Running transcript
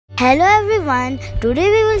Hello everyone, today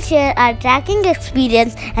we will share our trekking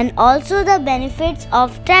experience and also the benefits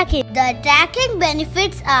of trekking. The trekking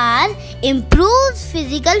benefits are improves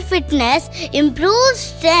physical fitness, improves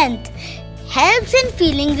strength, helps in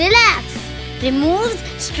feeling relaxed, removes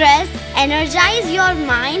stress, energizes your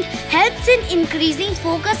mind, helps in increasing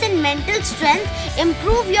focus and mental strength,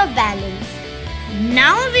 improve your balance.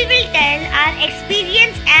 Now we will tell our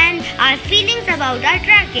experience and our feelings about our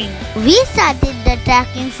trekking. We started the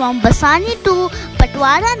trekking from Basani to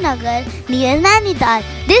Patwara Nagar near Nainital.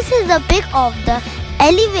 This is the peak of the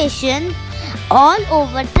elevation all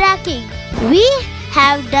over trekking. We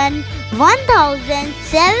have done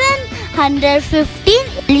 1715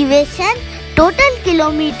 elevation. Total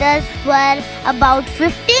kilometers were about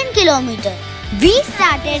 15 kilometers. We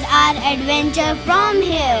started our adventure from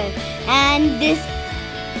here. And this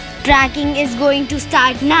trekking is going to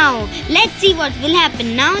start now. Let's see what will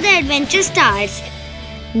happen. Now the adventure starts.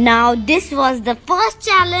 Now this was the first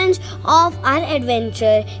challenge of our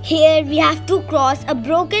adventure. Here we have to cross a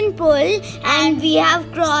broken pole and we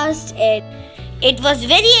have crossed it. It was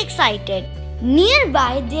very excited.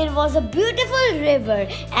 Nearby there was a beautiful river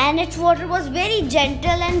and its water was very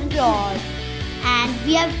gentle and pure. And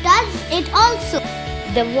we have touched it also.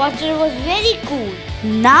 The water was very cool.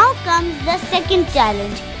 Now comes the second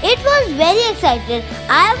challenge. It was very excited.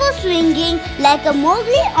 I was swinging like a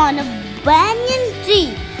Mowgli on a banyan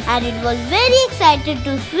tree and it was very excited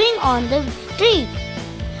to swing on the tree.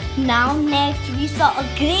 Now next we saw a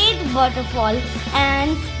great waterfall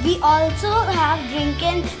and we also have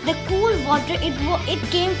drinking the cool water. It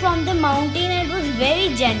came from the mountain and it was very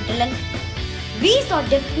gentle. And we saw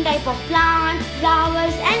different type of plants,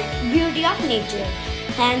 flowers and beauty of nature.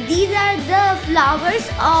 And these are the flowers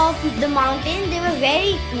of the mountain. They were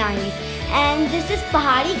very nice. And this is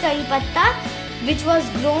pahari kari patta which was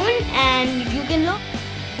grown and you can look.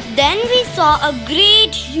 Then we saw a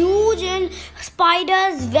great huge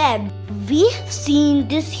spider's web. We have seen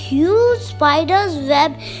this huge spider's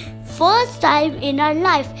web first time in our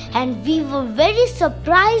life and we were very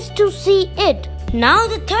surprised to see it. Now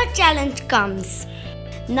the third challenge comes.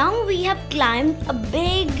 Now we have climbed a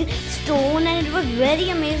big stone and it was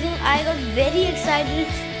very amazing. I got very excited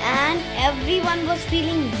and everyone was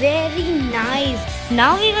feeling very nice.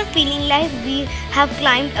 Now we were feeling like we have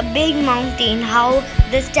climbed a big mountain, how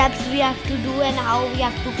the steps we have to do and how we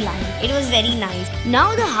have to climb. It was very nice.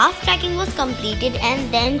 Now the half trekking was completed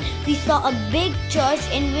and then we saw a big church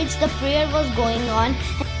in which the prayer was going on.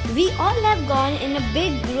 We all have gone in a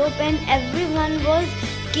big group and everyone was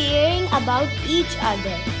caring about each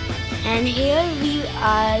other. And here we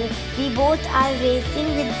both are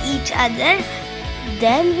racing with each other.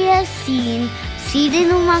 Then we have seen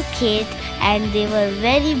Sirinuma Khet and they were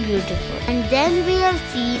very beautiful. And then we have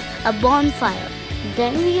seen a bonfire.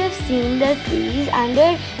 Then we have seen the trees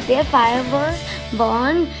under their fire was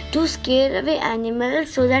burned to scare away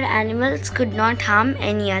animals so that animals could not harm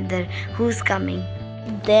any other who's coming.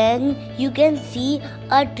 Then you can see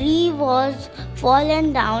a tree was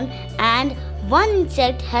fallen down and one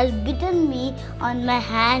insect has bitten me on my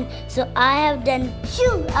hand, so I have then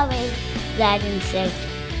shoo away that insect.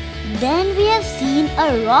 Then we have seen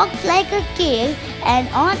a rock like a cave and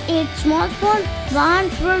on it small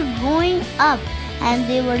plants were growing up and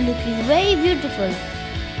they were looking very beautiful.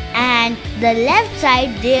 And the left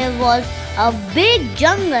side there was a big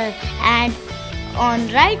jungle and on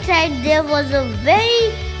right side there was a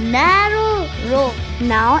very narrow road.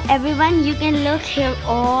 Now everyone, you can look here,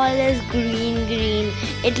 all is green.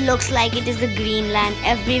 It looks like it is a green land.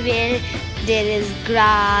 Everywhere there is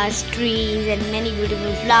grass, trees and many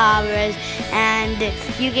beautiful flowers. And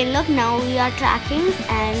you can look, now we are tracking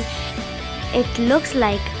and it looks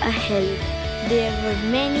like a hill. There were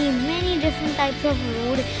many different types of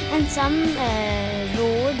road and some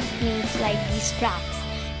roads means like these tracks.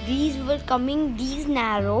 These were coming these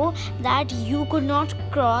narrow that you could not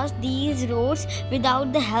cross these roads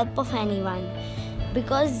without the help of anyone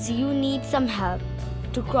because you need some help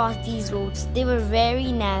to cross these roads. They were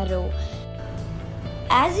very narrow.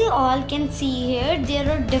 As you all can see here, there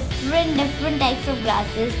are different types of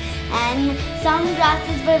grasses and some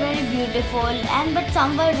grasses were very beautiful but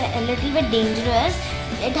some were a little bit dangerous.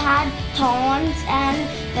 It had thorns and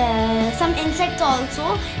some insects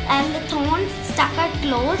also, and the thorns stuck our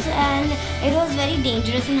clothes and it was very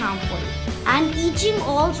dangerous and harmful. And itching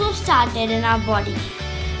also started in our body.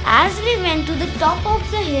 As we went to the top of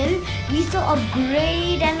the hill, we saw a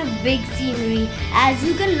great and a big scenery. As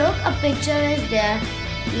you can look, a picture is there.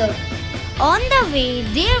 Look. On the way,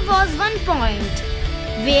 there was one point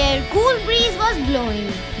where cool breeze was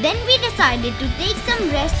blowing. Then we decided to take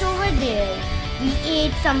some rest over there. We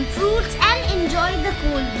ate some fruits and enjoyed the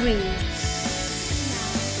cool breeze. Now,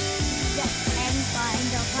 the end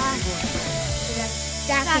point of our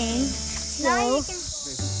trekking. So,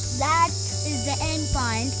 that is the end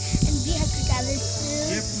point, and we have to travel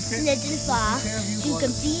still little far to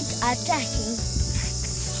complete our trekking.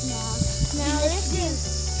 Now let's see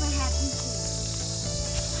what happens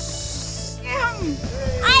here.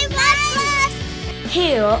 I was first!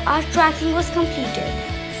 Here our trekking was completed.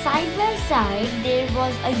 Side by side there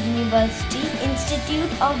was a university,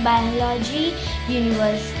 Institute of Biology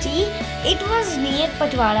University. It was near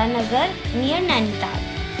Patwara Nagar, near Nainital.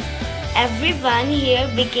 Everyone here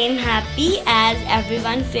became happy as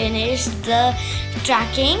everyone finished the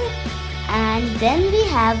trekking, and then we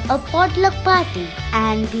have a potluck party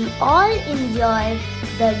and we all enjoyed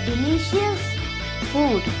the delicious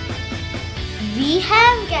food. We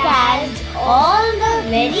have catched all the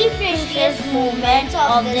very precious moments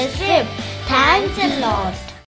of this trip. Thanks a lot.